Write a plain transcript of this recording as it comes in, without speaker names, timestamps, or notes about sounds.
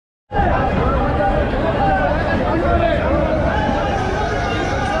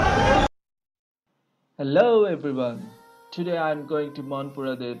Hello everyone. Today I am going to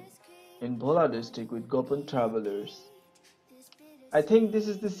Monpura in Bhola district with Gopon travelers. I think this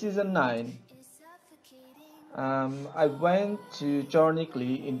is the season 9. I went to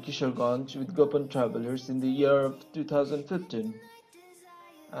Charnikli in Kishoreganj with Gopon travelers in the year of 2015.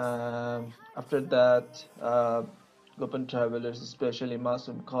 After that, Gopon travelers, especially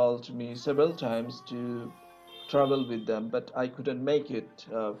Masum, called me several times to travel with them, but I couldn't make it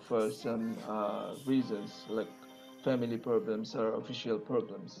for some reasons like family problems or official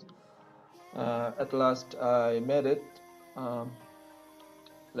problems. At last, I made it. Um,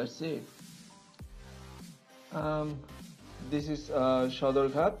 let's see. Um, this is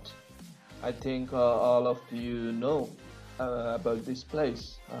Sadarghat. I think all of you know about this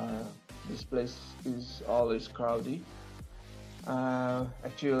place. This place is always crowded.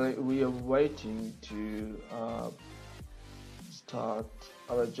 Actually, we are waiting to start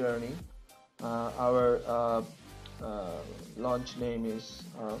our journey. Our launch name is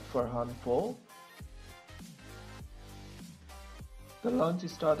Farhan 4. The launch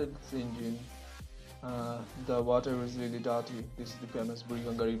started its engine. The water is really dirty. This is the famous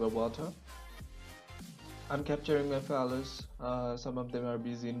Buriganga River water. I'm capturing my fellows. Some of them are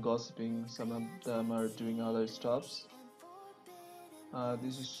busy in gossiping, some of them are doing other stops.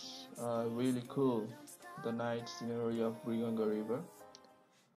 This is really cool, the night scenery of Buriganga River.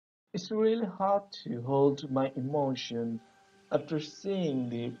 It's really hard to hold my emotion after seeing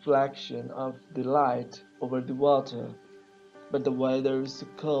the reflection of the light over the water, but the weather is so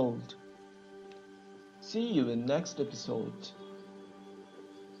cold. See you in next episode.